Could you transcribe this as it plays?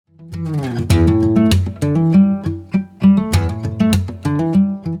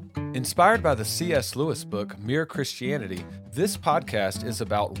Inspired by the C.S. Lewis book, Mere Christianity, this podcast is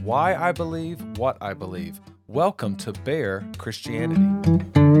about why I believe what I believe. Welcome to Bare Christianity.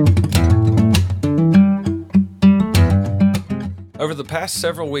 Over the past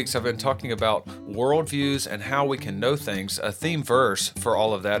several weeks, I've been talking about worldviews and how we can know things. A theme verse for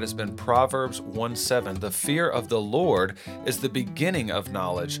all of that has been Proverbs 1:7. The fear of the Lord is the beginning of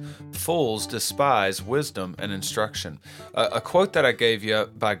knowledge. Fools despise wisdom and instruction. A quote that I gave you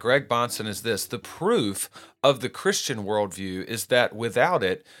by Greg Bahnsen is this: the proof of the Christian worldview is that without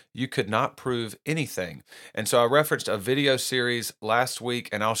it, you could not prove anything. And so I referenced a video series last week,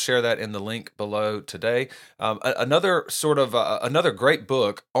 and I'll share that in the link below today. Another great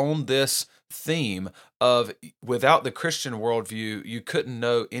book on this theme of without the Christian worldview, you couldn't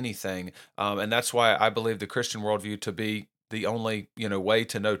know anything. And that's why I believe the Christian worldview to be the only way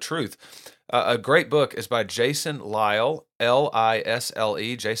to know truth. A great book is by Jason Lisle,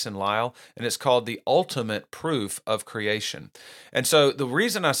 Lisle, Jason Lisle, and it's called The Ultimate Proof of Creation. And so the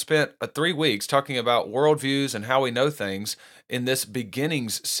reason I spent 3 weeks talking about worldviews and how we know things in this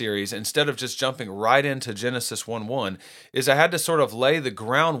beginnings series, instead of just jumping right into Genesis 1:1, is I had to sort of lay the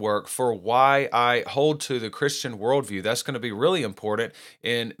groundwork for why I hold to the Christian worldview. That's going to be really important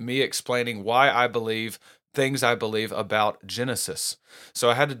in me explaining why I believe things I believe about Genesis. So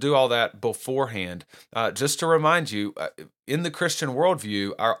I had to do all that beforehand. Just to remind you, in the Christian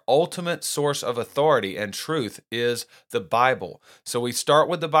worldview, our ultimate source of authority and truth is the Bible. So we start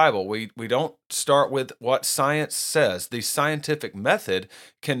with the Bible. We don't start with what science says. The scientific method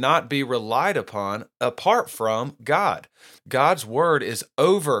cannot be relied upon apart from God. God's word is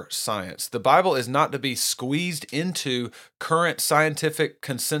over science. The Bible is not to be squeezed into current scientific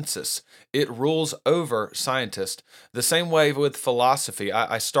consensus. It rules over scientists. The same way with philosophy.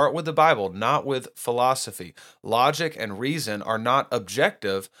 I start with the Bible, not with philosophy. Logic and reason are not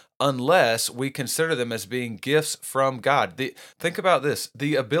objective unless we consider them as being gifts from God. Think about this.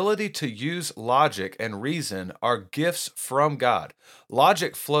 The ability to use logic and reason are gifts from God.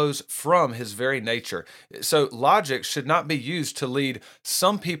 Logic flows from His very nature. So logic should not be used to lead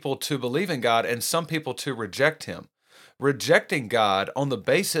some people to believe in God and some people to reject Him. Rejecting God on the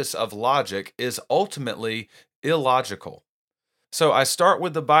basis of logic is ultimately illogical. So I start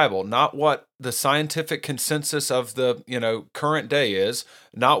with the Bible, not what the scientific consensus of the current day is,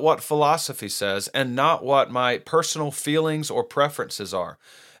 not what philosophy says, and not what my personal feelings or preferences are.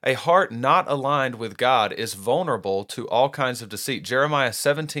 A heart not aligned with God is vulnerable to all kinds of deceit. Jeremiah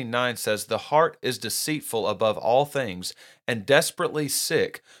 17:9 says, "The heart is deceitful above all things and desperately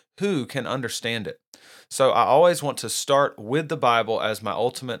sick. Who can understand it?" So I always want to start with the Bible as my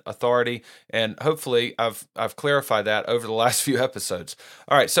ultimate authority, and hopefully I've clarified that over the last few episodes.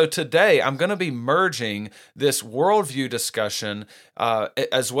 All right, so today I'm going to be merging this worldview discussion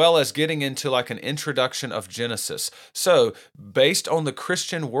as well as getting into like an introduction of Genesis. So based on the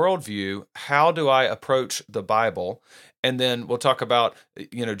Christian worldview, how do I approach the Bible? And then we'll talk about,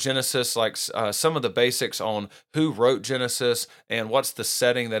 Genesis, like some of the basics on who wrote Genesis and what's the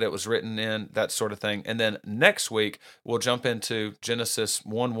setting that it was written in, that sort of thing. And then next week, we'll jump into Genesis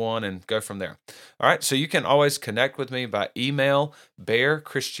 1:1 and go from there. All right, so you can always connect with me by email,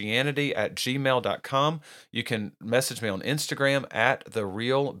 barechristianity@gmail.com. You can message me on Instagram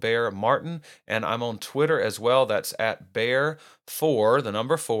 @TheRealBearMartin, and I'm on Twitter as well. That's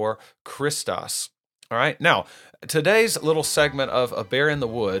 @Bear4 Christos. All right, now, today's little segment of A Bear in the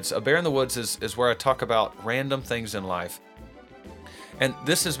Woods. A Bear in the Woods is where I talk about random things in life. And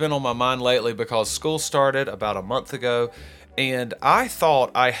this has been on my mind lately because school started about a month ago, and I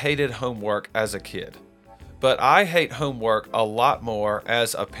thought I hated homework as a kid. But I hate homework a lot more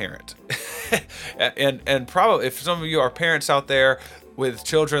as a parent. and probably if some of you are parents out there with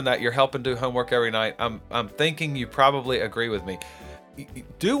children that you're helping do homework every night, I'm thinking you probably agree with me.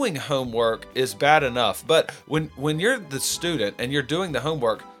 Doing homework is bad enough, but when you're the student and you're doing the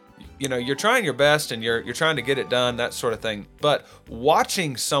homework, you're trying your best and you're trying to get it done, that sort of thing. But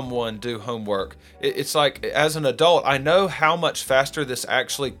watching someone do homework, it's like, as an adult, I know how much faster this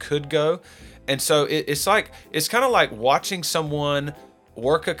actually could go. And so it's kind of like watching someone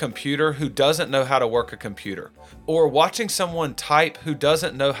work a computer who doesn't know how to work a computer, or watching someone type who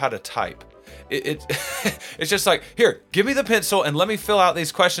doesn't know how to type. It's just like, here, give me the pencil and let me fill out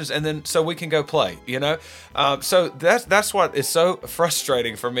these questions, and then so we can go play, So that's what is so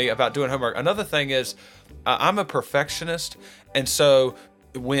frustrating for me about doing homework. Another thing is I'm a perfectionist, and so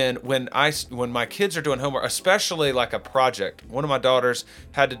when my kids are doing homework, especially like a project. One of my daughters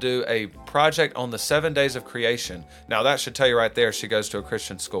had to do a project on the 7 days of creation. Now that should tell you right there she goes to a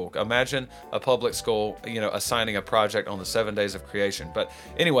Christian school. Imagine a public school, assigning a project on the 7 days of creation. But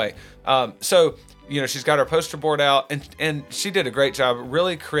anyway, so she's got her poster board out, and she did a great job.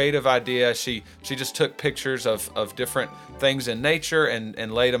 Really creative idea. She just took pictures of different things in nature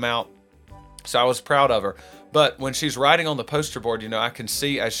and laid them out. So I was proud of her. But when she's writing on the poster board, I can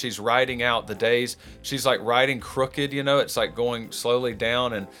see as she's writing out the days, she's like writing crooked, it's like going slowly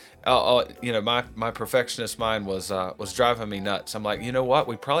down. And, my perfectionist mind was driving me nuts. I'm like, you know what?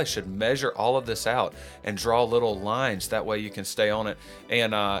 We probably should measure all of this out and draw little lines. That way you can stay on it.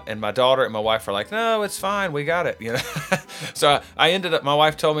 And my daughter and my wife are like, no, it's fine. We got it. So I ended up, my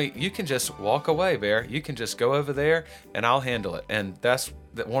wife told me, you can just walk away, Bear. You can just go over there and I'll handle it. And that's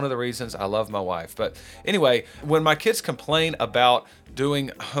one of the reasons I love my wife. But anyway, when my kids complain about doing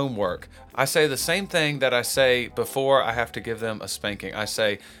homework, I say the same thing that I say before I have to give them a spanking. I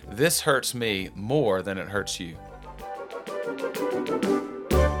say, this hurts me more than it hurts you.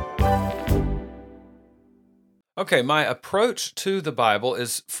 Okay, my approach to the Bible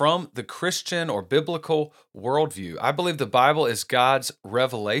is from the Christian or biblical worldview. I believe the Bible is God's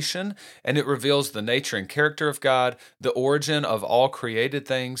revelation, and it reveals the nature and character of God, the origin of all created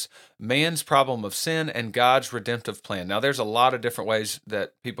things, man's problem of sin, and God's redemptive plan. Now, there's a lot of different ways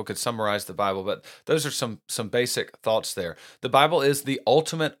that people could summarize the Bible, but those are some basic thoughts there. The Bible is the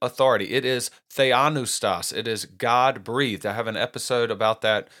ultimate authority. It is theopneustos. It is God-breathed. I have an episode about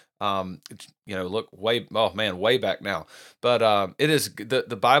that. Look way back now. But it is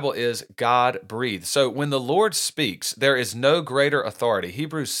the Bible is God breathed. So when the Lord speaks, there is no greater authority.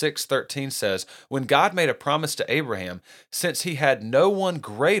 Hebrews 6:13 says, when God made a promise to Abraham, since he had no one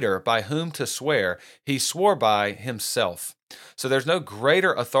greater by whom to swear, he swore by himself. So there's no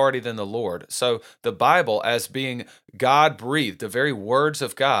greater authority than the Lord. So the Bible, as being God-breathed, the very words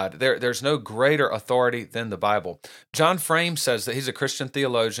of God, there's no greater authority than the Bible. John Frame says that he's a Christian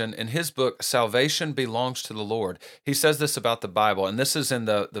theologian. In his book, Salvation Belongs to the Lord, he says this about the Bible, and this is in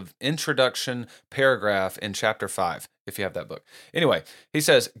the introduction paragraph in chapter 5. If you have that book. Anyway, he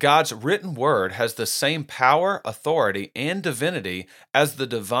says, God's written word has the same power, authority, and divinity as the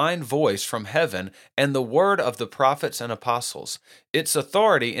divine voice from heaven and the word of the prophets and apostles. Its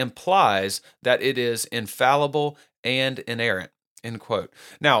authority implies that it is infallible and inerrant. End quote.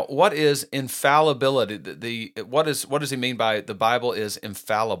 Now, what is infallibility? What does he mean by the Bible is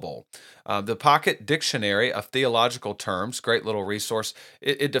infallible? The Pocket Dictionary of Theological Terms, great little resource,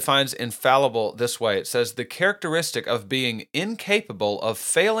 it defines infallible this way. It says, the characteristic of being incapable of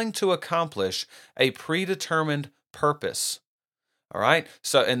failing to accomplish a predetermined purpose. All right.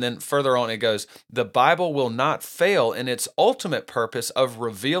 So, and then further on it goes, the Bible will not fail in its ultimate purpose of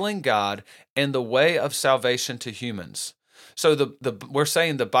revealing God and the way of salvation to humans. So we're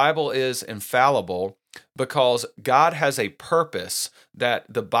saying the Bible is infallible because God has a purpose that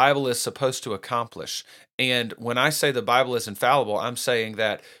the Bible is supposed to accomplish. And when I say the Bible is infallible, I'm saying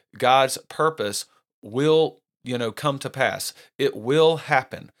that God's purpose will, come to pass. It will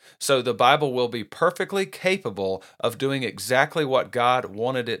happen. So the Bible will be perfectly capable of doing exactly what God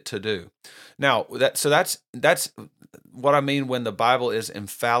wanted it to do. Now, that's what I mean when the Bible is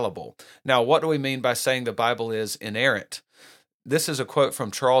infallible. Now, what do we mean by saying the Bible is inerrant? This is a quote from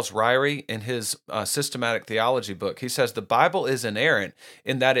Charles Ryrie in his Systematic Theology book. He says, the Bible is inerrant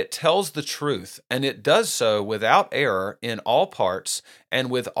in that it tells the truth, and it does so without error in all parts and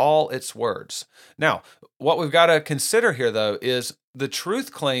with all its words. Now, what we've got to consider here, though, is the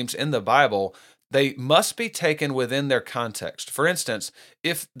truth claims in the Bible, they must be taken within their context. For instance,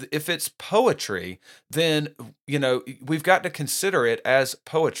 if it's poetry, then, we've got to consider it as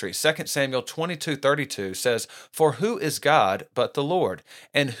poetry. 2 Samuel 22:32 says, for who is God but the Lord?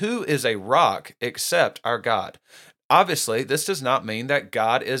 And who is a rock except our God? Obviously, this does not mean that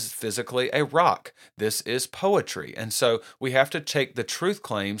God is physically a rock. This is poetry. And so we have to take the truth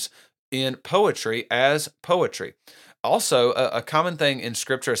claims in poetry as poetry. Also, a common thing in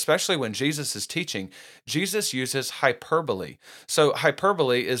Scripture, especially when Jesus is teaching, Jesus uses hyperbole. So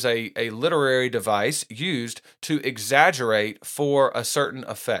hyperbole is a literary device used to exaggerate for a certain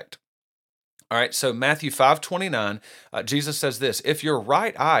effect. All right, so Matthew 5:29, Jesus says this, if your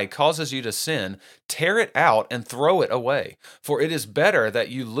right eye causes you to sin, tear it out and throw it away. For it is better that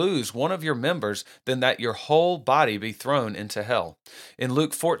you lose one of your members than that your whole body be thrown into hell. In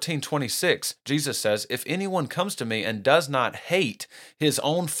Luke 14:26, Jesus says, if anyone comes to me and does not hate his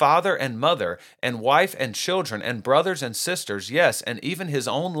own father and mother and wife and children and brothers and sisters, yes, and even his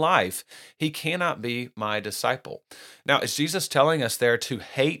own life, he cannot be my disciple. Now, is Jesus telling us there to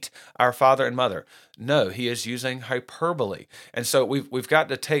hate our father and mother? No, he is using hyperbole. And so we've got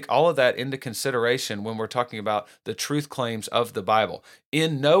to take all of that into consideration when we're talking about the truth claims of the Bible.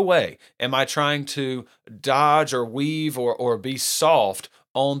 In no way am I trying to dodge or weave or be soft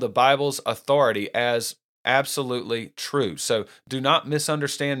on the Bible's authority as absolutely true. So do not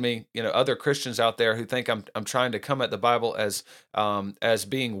misunderstand me, other Christians out there who think I'm trying to come at the Bible as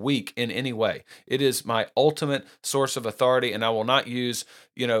being weak in any way. It is my ultimate source of authority, and I will not use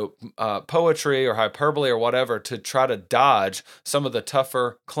poetry or hyperbole or whatever to try to dodge some of the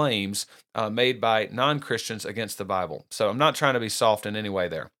tougher claims made by non-Christians against the Bible. So I'm not trying to be soft in any way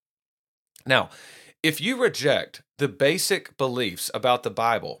there. Now, if you reject the basic beliefs about the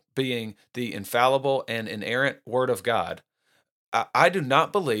Bible being the infallible and inerrant Word of God, I do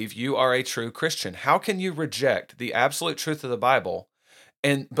not believe you are a true Christian. How can you reject the absolute truth of the Bible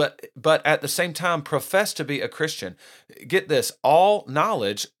but at the same time profess to be a Christian? Get this, all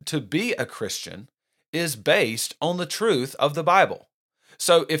knowledge to be a Christian is based on the truth of the Bible.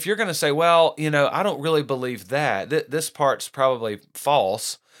 So if you're going to say, well, I don't really believe that, this part's probably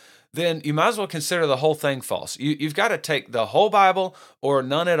false, then you might as well consider the whole thing false. You've got to take the whole Bible or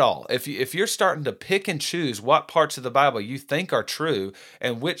none at all. If you're starting to pick and choose what parts of the Bible you think are true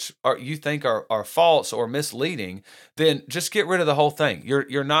and which you think are false or misleading, then just get rid of the whole thing.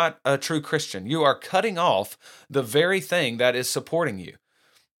 You're not a true Christian. You are cutting off the very thing that is supporting you.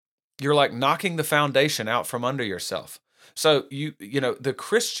 You're like knocking the foundation out from under yourself. So the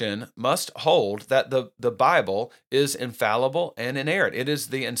Christian must hold that the Bible is infallible and inerrant. It is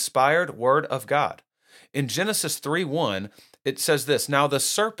the inspired Word of God. In Genesis 3:1, it says this, now the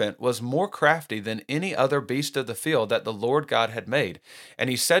serpent was more crafty than any other beast of the field that the Lord God had made. And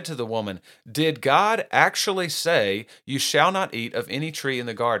he said to the woman, did God actually say, you shall not eat of any tree in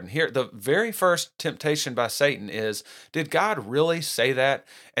the garden? Here, the very first temptation by Satan is, did God really say that?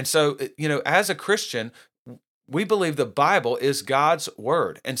 And so, as a Christian, we believe the Bible is God's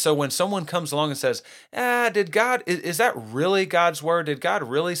word. And so when someone comes along and says, is that really God's word? Did God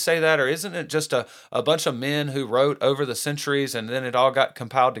really say that? Or isn't it just a bunch of men who wrote over the centuries and then it all got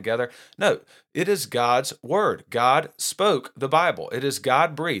compiled together? No, it is God's word. God spoke the Bible. It is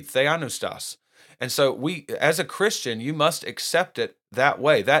God-breathed, theopneustos. And so as a Christian, you must accept it that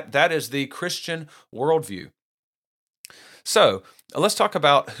way. That is the Christian worldview. So let's talk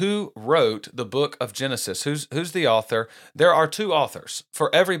about who wrote the book of Genesis. Who's the author? There are two authors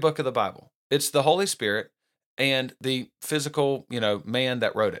for every book of the Bible. It's the Holy Spirit and the physical, man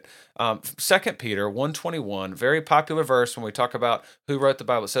that wrote it. 2 Peter 1:21, very popular verse when we talk about who wrote the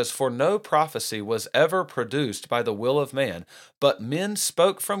Bible. It says, for no prophecy was ever produced by the will of man, but men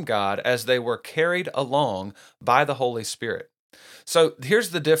spoke from God as they were carried along by the Holy Spirit. So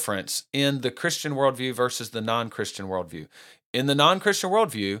here's the difference in the Christian worldview versus the non-Christian worldview. In the non-Christian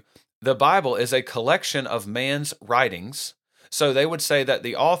worldview, the Bible is a collection of man's writings. So they would say that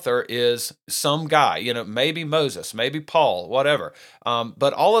the author is some guy, maybe Moses, maybe Paul, whatever.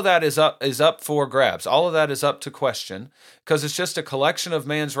 But all of that is up for grabs. All of that is up to question because it's just a collection of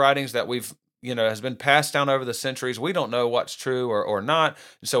man's writings that has been passed down over the centuries. We don't know what's true or not,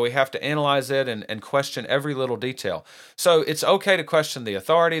 so we have to analyze it and question every little detail. So it's okay to question the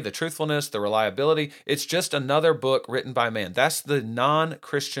authority, the truthfulness, the reliability. It's just another book written by man. That's the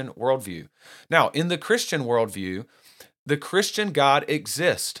non-Christian worldview. Now, in the Christian worldview, the Christian God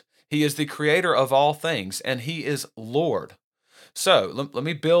exists. He is the creator of all things, and he is Lord. So let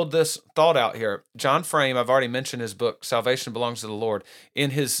me build this thought out here. John Frame, I've already mentioned his book, Salvation Belongs to the Lord.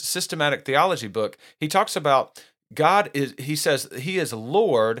 In his systematic theology book, he talks about he says he is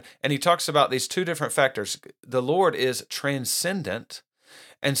Lord, and he talks about these two different factors. The Lord is transcendent,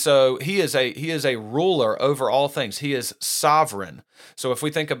 and so he is a ruler over all things. He is sovereign. So if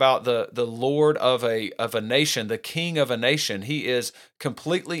we think about the Lord of a nation, the king of a nation, he is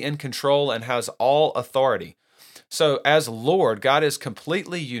completely in control and has all authority. So as Lord, God is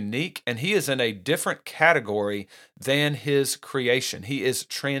completely unique, and he is in a different category than his creation. He is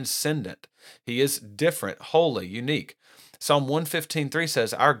transcendent. He is different, holy, unique. Psalm 115:3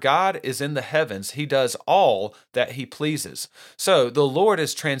 says, our God is in the heavens. He does all that he pleases. So the Lord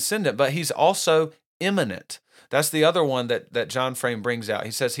is transcendent, but he's also immanent. That's the other one that John Frame brings out.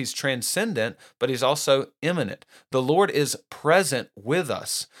 He says he's transcendent, but he's also immanent. The Lord is present with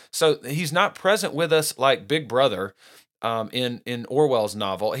us. So he's not present with us like Big Brother in Orwell's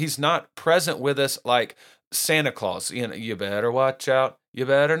novel. He's not present with us like Santa Claus. You better watch out. You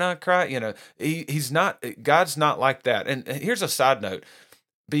better not cry. He's not. God's not like that. And here's a side note.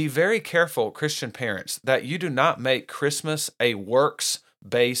 Be very careful, Christian parents, that you do not make Christmas a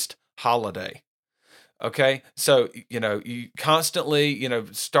works-based holiday. Okay, so you constantly,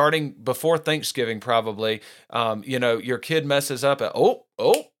 starting before Thanksgiving, probably, your kid messes up,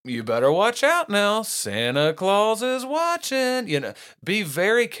 and you better watch out now. Santa Claus is watching. Be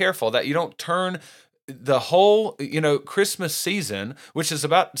very careful that you don't turn the whole, Christmas season, which is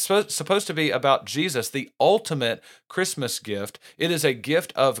supposed to be about Jesus, the ultimate Christmas gift. It is a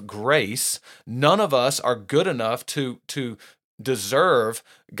gift of grace. None of us are good enough to deserve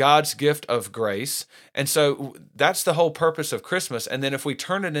God's gift of grace. And so that's the whole purpose of Christmas. And then if we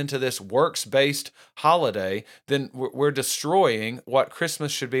turn it into this works-based holiday, then we're destroying what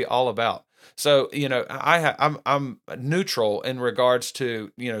Christmas should be all about. So, I'm neutral in regards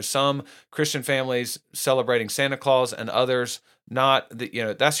to, some Christian families celebrating Santa Claus and others not.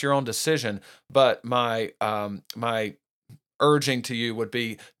 That's your own decision. But my urging to you would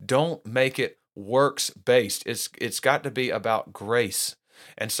be, don't make it works based. It's got to be about grace.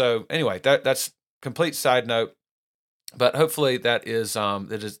 And so anyway, that's complete side note, but hopefully that is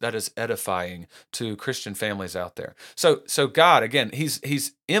edifying to Christian families out there. So God, again,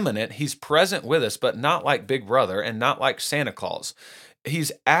 he's immanent, he's present with us, but not like Big Brother and not like Santa Claus.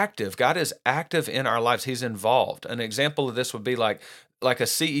 He's active. God is active in our lives. He's involved. An example of this would be like a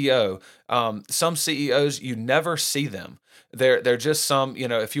CEO. Some CEOs, you never see them. They're just some,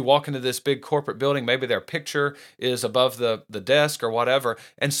 if you walk into this big corporate building, maybe their picture is above the desk or whatever.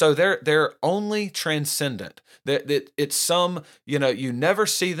 And so they're only transcendent. It's some, you never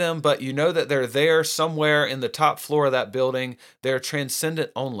see them, but you know that they're there somewhere in the top floor of that building. They're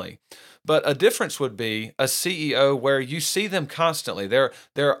transcendent only. But a difference would be a CEO where you see them constantly.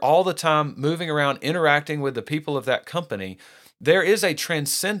 They're all the time moving around, interacting with the people of that company. There is a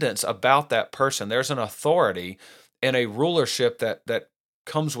transcendence about that person. There's an authority and a rulership that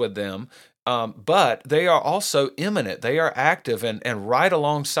comes with them. But they are also immanent. They are active and right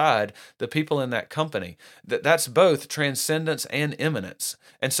alongside the people in that company. That's both transcendence and immanence.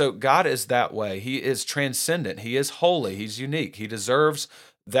 And so God is that way. He is transcendent. He is holy. He's unique. He deserves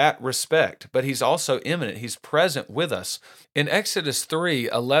that respect, but he's also immanent. He's present with us. In Exodus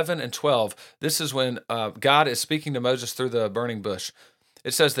 3:11 and 12, this is when God is speaking to Moses through the burning bush.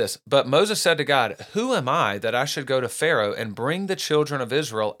 It says this, "But Moses said to God, 'Who am I that I should go to Pharaoh and bring the children of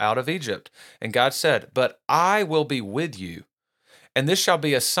Israel out of Egypt?' And God said, 'But I will be with you. And this shall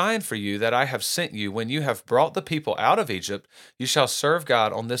be a sign for you that I have sent you. When you have brought the people out of Egypt, you shall serve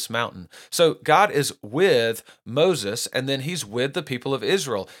God on this mountain.'" So God is with Moses, and then he's with the people of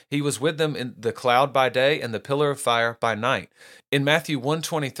Israel. He was with them in the cloud by day and the pillar of fire by night. In Matthew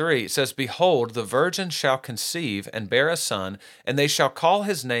 1:23, it says, "Behold, the virgin shall conceive and bear a son, and they shall call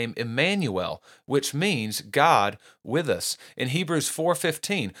his name Emmanuel," which means God with us. In Hebrews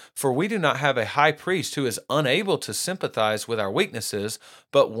 4:15, "For we do not have a high priest who is unable to sympathize with our weaknesses,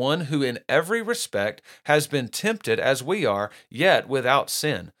 but one who in every respect has been tempted as we are, yet without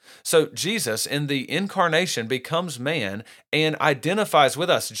sin." So Jesus in the incarnation becomes man and identifies with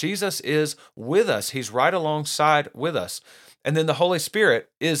us. Jesus is with us. He's right alongside with us. And then the Holy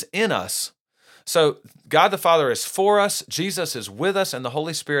Spirit is in us. So God the Father is for us, Jesus is with us, and the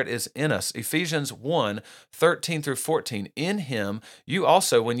Holy Spirit is in us. Ephesians 1:13 through 14. "In him you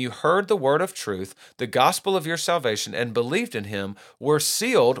also, when you heard the word of truth, the gospel of your salvation, and believed in him, were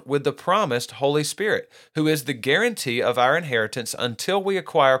sealed with the promised Holy Spirit, who is the guarantee of our inheritance until we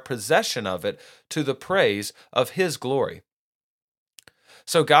acquire possession of it, to the praise of his glory."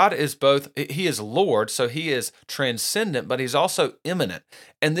 So God is he is Lord, so he is transcendent, but he's also immanent.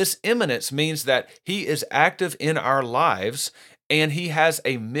 And this immanence means that he is active in our lives and he has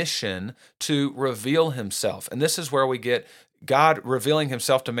a mission to reveal himself. And this is where we get God revealing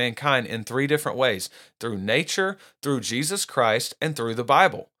himself to mankind in three different ways: through nature, through Jesus Christ, and through the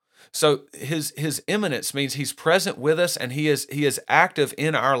Bible. So his immanence means he's present with us and he is active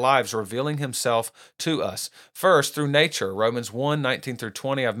in our lives, revealing himself to us. First, through nature, Romans 1:19 through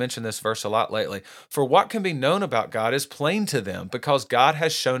 20. I've mentioned this verse a lot lately. "For what can be known about God is plain to them, because God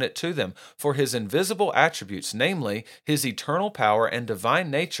has shown it to them. For his invisible attributes, namely his eternal power and divine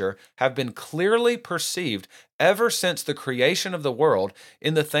nature, have been clearly perceived ever since the creation of the world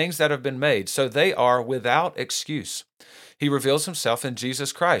in the things that have been made, so they are without excuse." He reveals himself in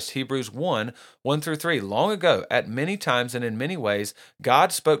Jesus Christ. Hebrews 1, 1 through 3. Long ago, at many times and in many ways,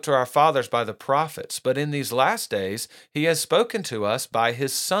 God spoke to our fathers by the prophets, but in these last days he has spoken to us by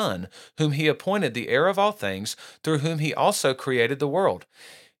his Son, whom he appointed the heir of all things, through whom he also created the world.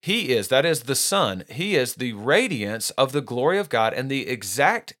 He is, that is the Son, he is the radiance of the glory of God and the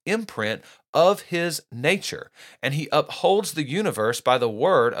exact imprint of his nature, and he upholds the universe by the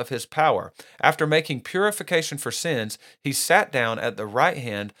word of his power. After making purification for sins, he sat down at the right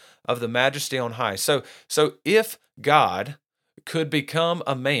hand of the Majesty on high. So if God could become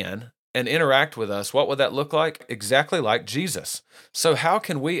a man and interact with us, what would that look like? Exactly like Jesus. So how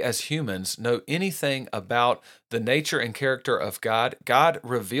can we as humans know anything about the nature and character of God? God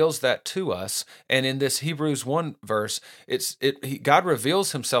reveals that to us, and in this Hebrews 1 verse, God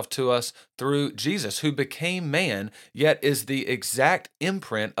reveals himself to us through Jesus, who became man, yet is the exact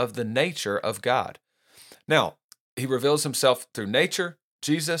imprint of the nature of God. Now, he reveals himself through nature,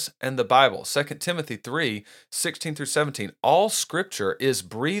 Jesus, and the Bible. 2 Timothy 3, 16 through 17. All scripture is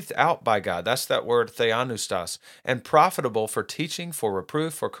breathed out by God. That's that word theopneustos, and profitable for teaching, for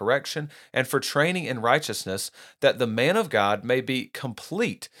reproof, for correction, and for training in righteousness, that the man of God may be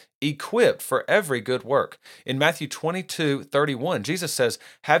complete, equipped for every good work. In Matthew 22, 31, Jesus says,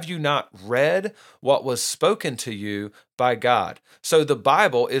 have you not read what was spoken to you by God? So the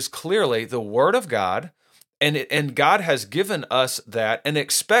Bible is clearly the word of God, and God has given us that and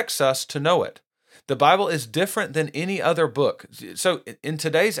expects us to know it. The Bible is different than any other book. So in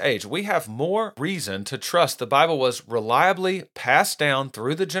today's age, we have more reason to trust the Bible was reliably passed down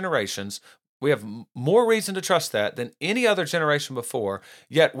through the generations. We have more reason to trust that than any other generation before,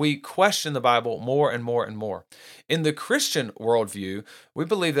 yet we question the Bible more and more and more. In the Christian worldview, we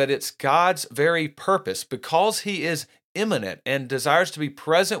believe that it's God's very purpose, because he is immanent and desires to be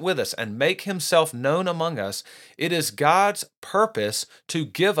present with us and make himself known among us. It is God's purpose to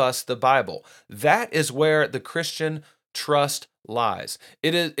give us the Bible. That is where the Christian trust lies.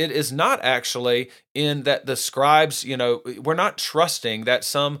 It is not actually in that the scribes, we're not trusting that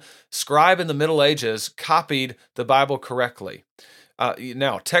some scribe in the Middle Ages copied the Bible correctly.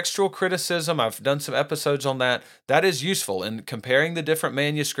 Now, textual criticism, I've done some episodes on that. That is useful in comparing the different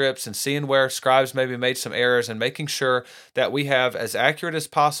manuscripts and seeing where scribes maybe made some errors and making sure that we have as accurate as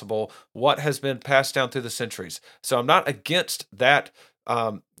possible what has been passed down through the centuries. So I'm not against that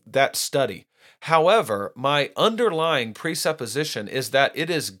study. However, my underlying presupposition is that it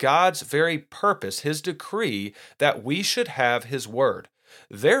is God's very purpose, his decree, that we should have his word.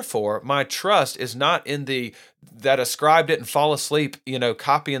 Therefore, my trust is not in that a scribe didn't fall asleep,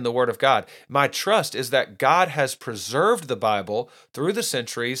 copying the word of God. My trust is that God has preserved the Bible through the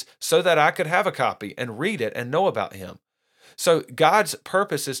centuries so that I could have a copy and read it and know about him. So God's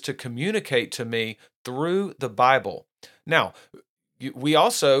purpose is to communicate to me through the Bible. Now, we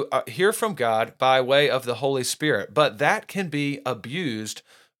also hear from God by way of the Holy Spirit, but that can be abused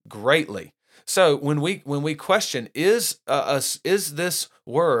greatly. So when we question, is this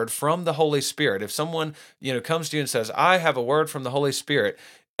word from the Holy Spirit? If someone comes to you and says, I have a word from the Holy Spirit,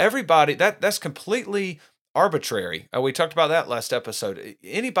 everybody that's completely arbitrary. We talked about that last episode.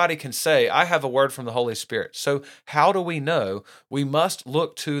 Anybody can say, I have a word from the Holy Spirit. So how do we know? We must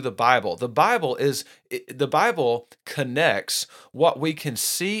look to the Bible. The Bible connects what we can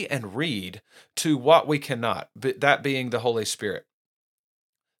see and read to what we cannot, that being the Holy Spirit.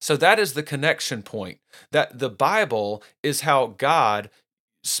 So that is the connection point, that the Bible is how God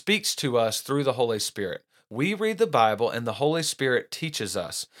speaks to us through the Holy Spirit. We read the Bible and the Holy Spirit teaches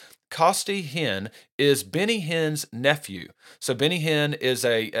us. Costi Hinn is Benny Hinn's nephew. So Benny Hinn is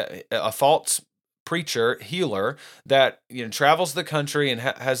a false preacher, healer, that travels the country and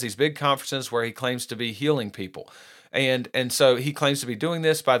has these big conferences where he claims to be healing people. And so he claims to be doing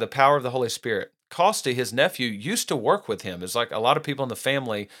this by the power of the Holy Spirit. Costi, his nephew, used to work with him. It's like a lot of people in the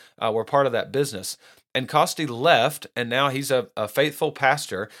family were part of that business. And Costi left, and now he's a faithful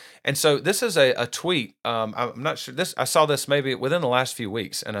pastor. And so this is a tweet. I'm not sure. I saw this maybe within the last few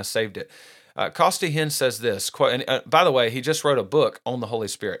weeks, and I saved it. Costi Hinn says this, quote, and by the way, he just wrote a book on the Holy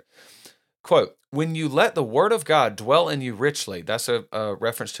Spirit. Quote, when you let the word of God dwell in you richly, that's a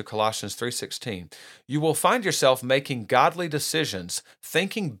reference to Colossians 3:16, you will find yourself making godly decisions,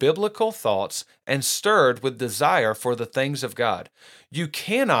 thinking biblical thoughts, and stirred with desire for the things of God. You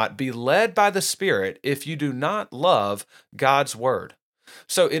cannot be led by the Spirit if you do not love God's word.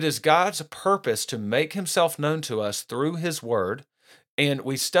 So it is God's purpose to make himself known to us through his word, and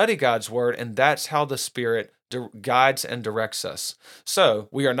we study God's word, and that's how the Spirit guides and directs us. So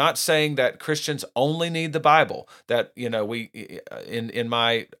we are not saying that Christians only need the Bible. That we in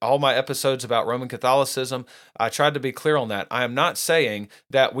my all my episodes about Roman Catholicism, I tried to be clear on that. I am not saying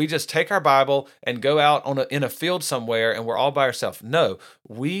that we just take our Bible and go out in a field somewhere and we're all by ourselves. No,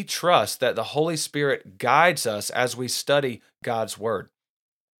 we trust that the Holy Spirit guides us as we study God's Word.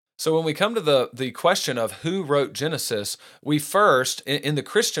 So when we come to the question of who wrote Genesis, we first, in the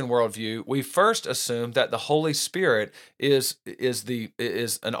Christian worldview, we first assume that the Holy Spirit is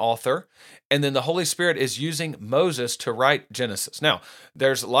an author, and then the Holy Spirit is using Moses to write Genesis. Now,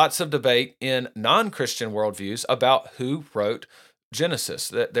 there's lots of debate in non-Christian worldviews about who wrote Genesis.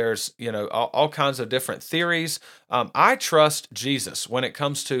 That there's all kinds of different theories. I trust Jesus when it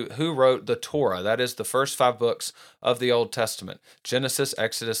comes to who wrote the Torah. That is the first 5 books of the Old Testament: Genesis,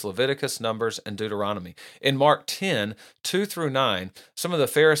 Exodus, Leviticus, Numbers, and Deuteronomy. In Mark 10:2-9, some of the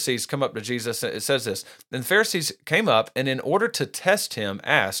Pharisees come up to Jesus. It says this: "Then the Pharisees came up, and in order to test him,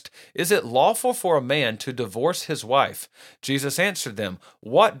 asked, 'Is it lawful for a man to divorce his wife?' Jesus answered them,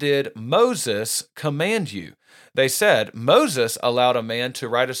 'What did Moses command you?' They said, 'Moses allowed a man to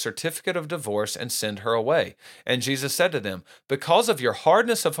write a certificate of divorce and send her away.' And Jesus said to them, 'Because of your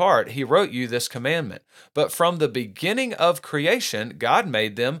hardness of heart, he wrote you this commandment. But from the beginning of creation, God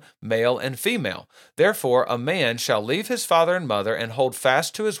made them male and female. Therefore, a man shall leave his father and mother and hold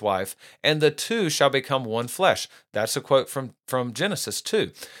fast to his wife, and the two shall become one flesh." That's a quote from Genesis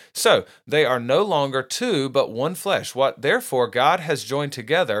 2. So they are no longer two, but one flesh. What therefore God has joined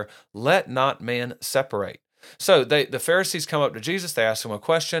together, let not man separate. So the Pharisees come up to Jesus, they ask him a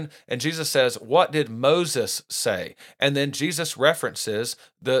question, and Jesus says, "What did Moses say?" And then Jesus references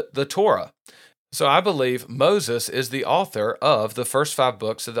the Torah. So I believe Moses is the author of the first 5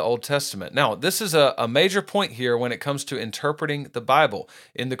 books of the Old Testament. Now, this is a major point here when it comes to interpreting the Bible.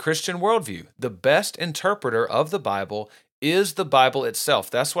 In the Christian worldview, the best interpreter of the Bible is the Bible itself.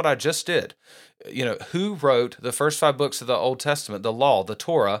 That's what I just did. Who wrote the first 5 books of the Old Testament, the law, the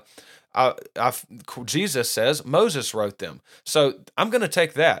Torah? Jesus says Moses wrote them. So I'm going to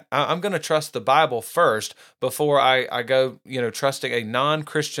take that. I'm going to trust the Bible first before I go, trusting a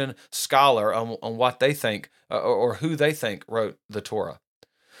non-Christian scholar on what they think or who they think wrote the Torah.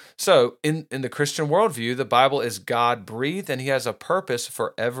 So in the Christian worldview, the Bible is God-breathed, and he has a purpose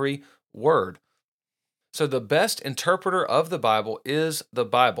for every word. So the best interpreter of the Bible is the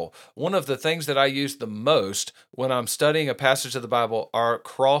Bible. One of the things that I use the most when I'm studying a passage of the Bible are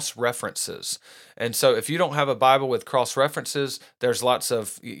cross-references. And so if you don't have a Bible with cross-references, there's lots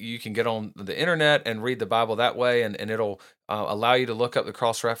of, you can get on the internet and read the Bible that way, and it'll allow you to look up the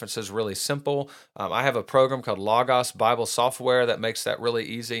cross-references really simple. I have a program called Logos Bible Software that makes that really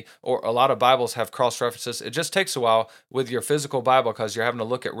easy. Or a lot of Bibles have cross-references. It just takes a while with your physical Bible because you're having to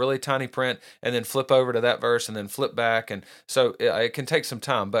look at really tiny print and then flip over to that verse and then flip back. And so it can take some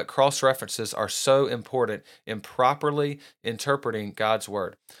time, but cross-references are so important in properly interpreting God's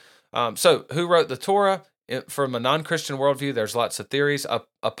Word. So who wrote the Torah? From a non-Christian worldview, there's lots of theories.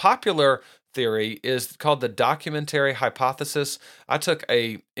 A popular theory is called the documentary hypothesis. I took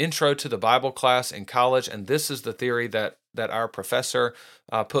a intro to the Bible class in college, and this is the theory that our professor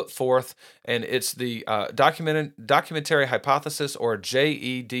put forth, and it's the documentary hypothesis, or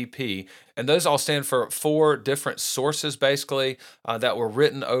JEDP, and those all stand for 4 different sources, basically, that were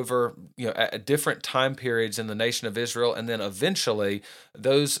written over at different time periods in the nation of Israel, and then eventually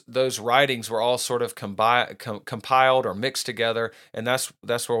those writings were all sort of compiled or mixed together, and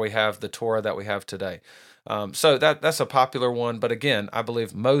that's where we have the Torah that we have today. So that's a popular one, but again, I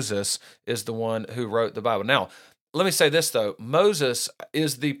believe Moses is the one who wrote the Bible. Now, let me say this, though. Moses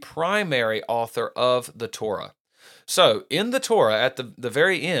is the primary author of the Torah. So in the Torah, at the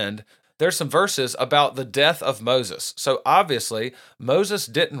very end, there's some verses about the death of Moses. So obviously, Moses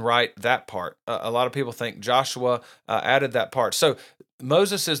didn't write that part. A lot of people think Joshua added that part. So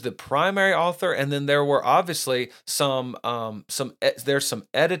Moses is the primary author, and then there were obviously there's some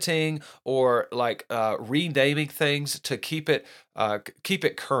editing or renaming things to keep it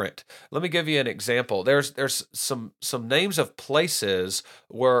current. Let me give you an example. There's some names of places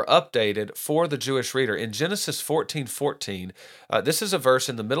were updated for the Jewish reader. In Genesis 14:14, this is a verse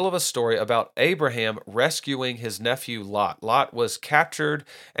in the middle of a story about Abraham rescuing his nephew Lot. Lot was captured,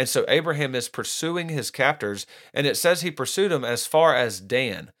 and so Abraham is pursuing his captors, and it says he pursued him as far as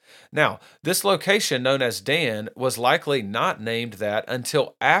Dan. Now, this location known as Dan was likely not named that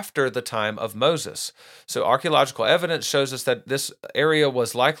until after the time of Moses. So archaeological evidence shows us that this area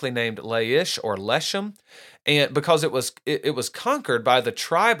was likely named Laish or Leshem, and because it was conquered by the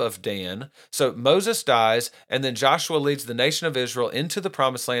tribe of Dan. So Moses dies, and then Joshua leads the nation of Israel into the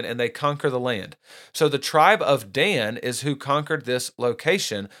promised land, and they conquer the land. So the tribe of Dan is who conquered this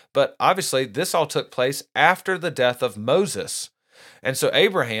location, but obviously this all took place after the death of Moses. And so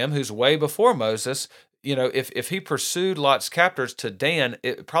Abraham, who's way before Moses, if he pursued Lot's captors to Dan,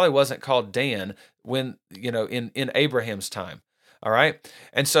 it probably wasn't called Dan when, in Abraham's time. All right.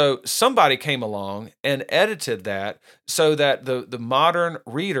 And so somebody came along and edited that so that the modern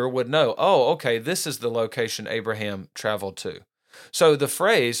reader would know, oh, okay, this is the location Abraham traveled to. So the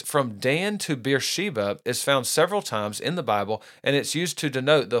phrase from Dan to Beersheba is found several times in the Bible, and it's used to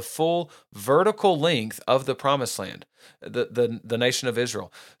denote the full vertical length of the promised land, the nation of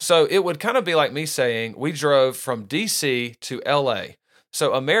Israel. So it would kind of be like me saying we drove from DC to LA.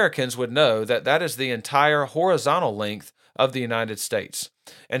 So Americans would know that that is the entire horizontal length of the United States.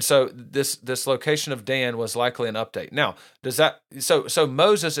 And so this location of Dan was likely an update. Now, so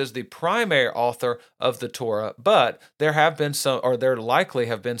Moses is the primary author of the Torah, but there likely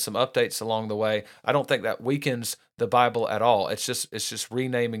have been some updates along the way. I don't think that weakens the Bible at all. It's just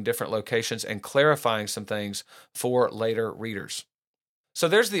renaming different locations and clarifying some things for later readers. So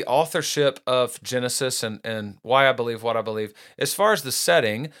there's the authorship of Genesis and why I believe what I believe. As far as the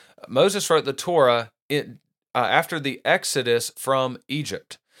setting, Moses wrote the Torah after the Exodus from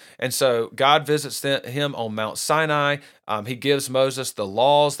Egypt. And so God visits him on Mount Sinai. He gives Moses the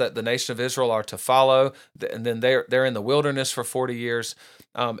laws that the nation of Israel are to follow. And then they're in the wilderness for 40 years.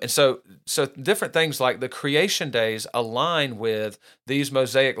 And so different things like the creation days align with these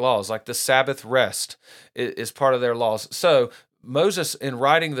Mosaic laws, like the Sabbath rest is part of their laws. So Moses, in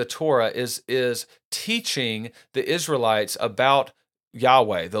writing the Torah, is teaching the Israelites about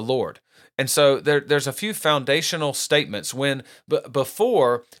Yahweh, the Lord. And so there's a few foundational statements.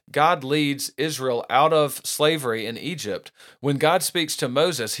 Before God leads Israel out of slavery in Egypt, when God speaks to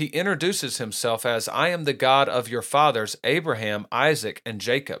Moses, he introduces himself as, I am the God of your fathers, Abraham, Isaac, and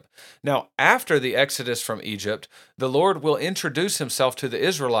Jacob. Now, after the Exodus from Egypt, the Lord will introduce himself to the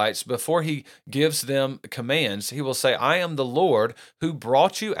Israelites before he gives them commands. He will say, I am the Lord who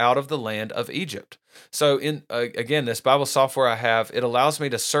brought you out of the land of Egypt. So again, this Bible software I have, it allows me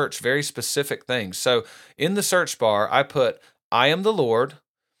to search very specific things. So in the search bar, I put, I am the Lord,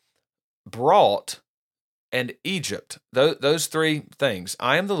 brought, and Egypt. Those three things.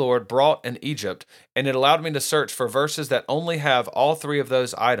 I am the Lord, brought, and Egypt. And it allowed me to search for verses that only have all three of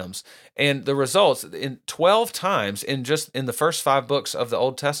those items. And the results, in 12 times, in the first 5 books of the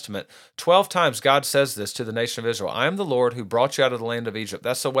Old Testament, 12 times God says this to the nation of Israel. I am the Lord who brought you out of the land of Egypt.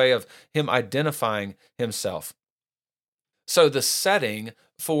 That's a way of him identifying himself. So the setting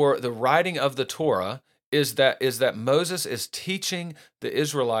for the writing of the Torah is that Moses is teaching the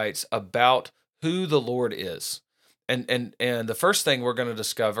Israelites about who the Lord is. And the first thing we're going to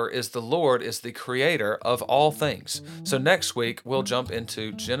discover is the Lord is the creator of all things. So next week, we'll jump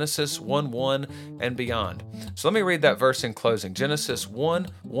into Genesis 1:1 and beyond. So let me read that verse in closing. Genesis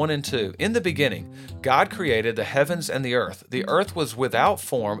 1:1 and 2. In the beginning, God created the heavens and the earth. The earth was without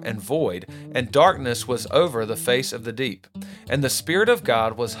form and void, and darkness was over the face of the deep. And the Spirit of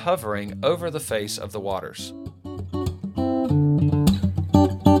God was hovering over the face of the waters.